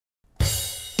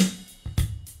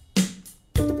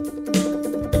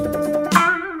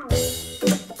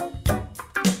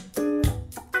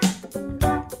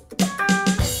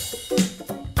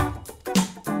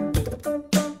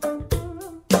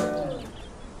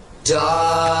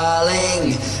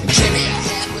Darling, give me a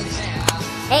hand with hair.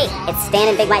 Hey, it's Stan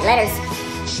in big white letters,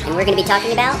 and we're going to be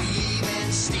talking about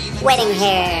wedding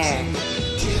hair.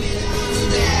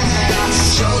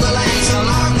 Shoulder lengths are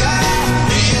longer.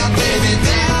 Yeah, baby,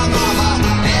 there, mama.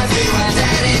 Everywhere,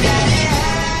 daddy, daddy.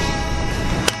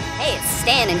 Hey, it's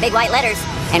Stan in big white letters,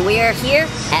 and we are here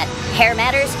at Hair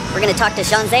Matterz. We're going to talk to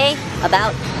Chanzee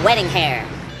about wedding hair.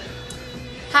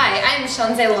 Hi, I'm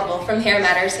Chanzee Lovell from Hair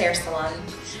Matterz Hair Salon.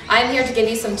 I'm here to give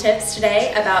you some tips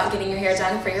today about getting your hair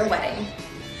done for your wedding.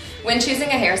 When choosing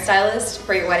a hairstylist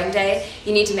for your wedding day,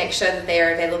 you need to make sure that they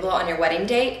are available on your wedding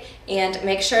date and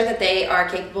make sure that they are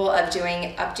capable of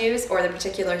doing updos or the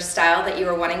particular style that you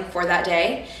are wanting for that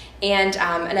day. And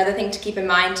another thing to keep in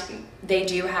mind, they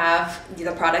do have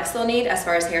the products they'll need as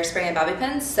far as hairspray and bobby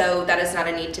pins, so that is not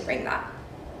a need to bring that.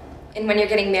 And when you're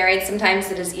getting married,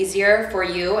 sometimes it is easier for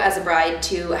you as a bride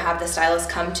to have the stylist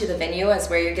come to the venue as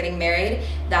where you're getting married,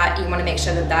 that you want to make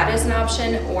sure that that is an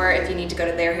option, or if you need to go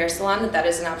to their hair salon, that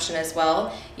is an option as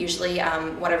well. Usually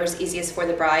whatever's easiest for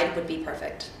the bride would be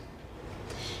perfect.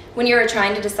 When you're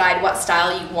trying to decide what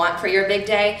style you want for your big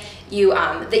day,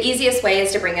 the easiest way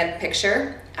is to bring a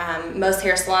picture. Most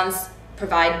hair salons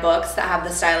provide books that have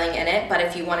the styling in it, but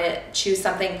if you want to choose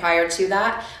something prior to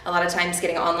that, a lot of times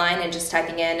getting online and just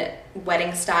typing in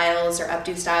wedding styles or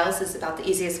updo styles is about the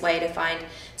easiest way to find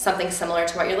something similar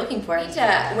to what you're looking for.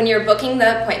 When you're booking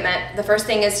the appointment, the first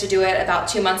thing is to do it about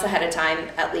 2 months ahead of time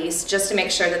at least, just to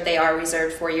make sure that they are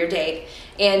reserved for your date.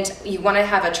 And you want to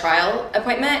have a trial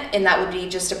appointment, and that would be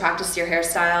just to practice your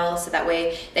hairstyle, so that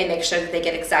way they make sure that they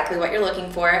get exactly what you're looking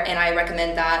for. And I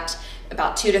recommend that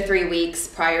about 2 to 3 weeks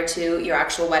prior to your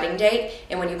actual wedding date.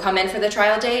 And when you come in for the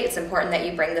trial date, it's important that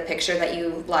you bring the picture that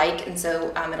you like, and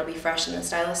so it'll be fresh in the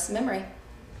stylist's memory.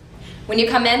 When you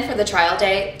come in for the trial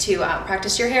day to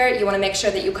practice your hair, you want to make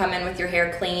sure that you come in with your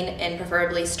hair clean and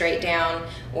preferably straight down,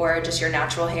 or just your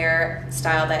natural hair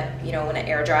style that, you know, when it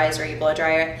air dries or you blow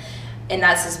dry it. And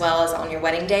that's as well as on your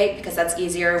wedding date, because that's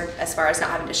easier as far as not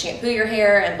having to shampoo your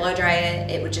hair and blow dry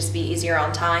it. It would just be easier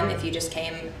on time if you just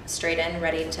came straight in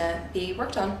ready to be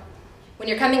worked on. When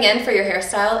you're coming in for your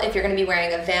hairstyle, if you're going to be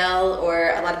wearing a veil, or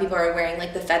a lot of people are wearing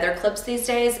like the feather clips these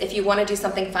days, if you want to do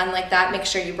something fun like that, make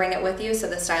sure you bring it with you so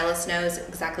the stylist knows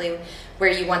exactly where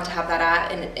you want to have that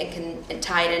at, and it can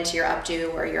tie it into your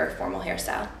updo or your formal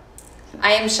hairstyle.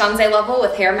 I am Chanzee Lovell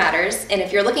with Hair Matterz, and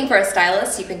if you're looking for a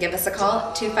stylist, you can give us a call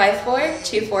at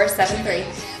 254-2473.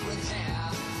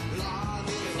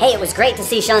 Hey, it was great to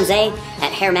see Chanzee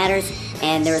at Hair Matterz,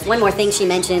 and there was one more thing she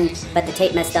mentioned, but the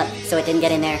tape messed up, so it didn't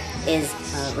get in there, is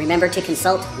remember to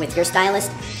consult with your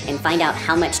stylist and find out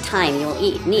how much time you'll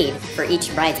need for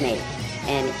each bridesmaid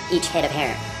and each head of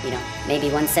hair. You know, maybe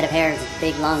one set of hair is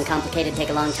big, long, complicated, take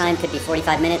a long time, could be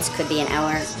 45 minutes, could be an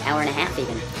hour, hour and a half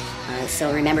even.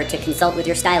 So remember to consult with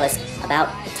your stylist about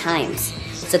times.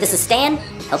 So this is Stan,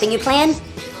 helping you plan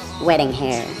wedding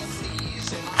hair.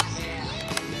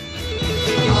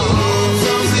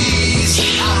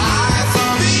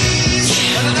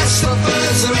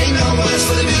 There ain't no words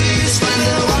for the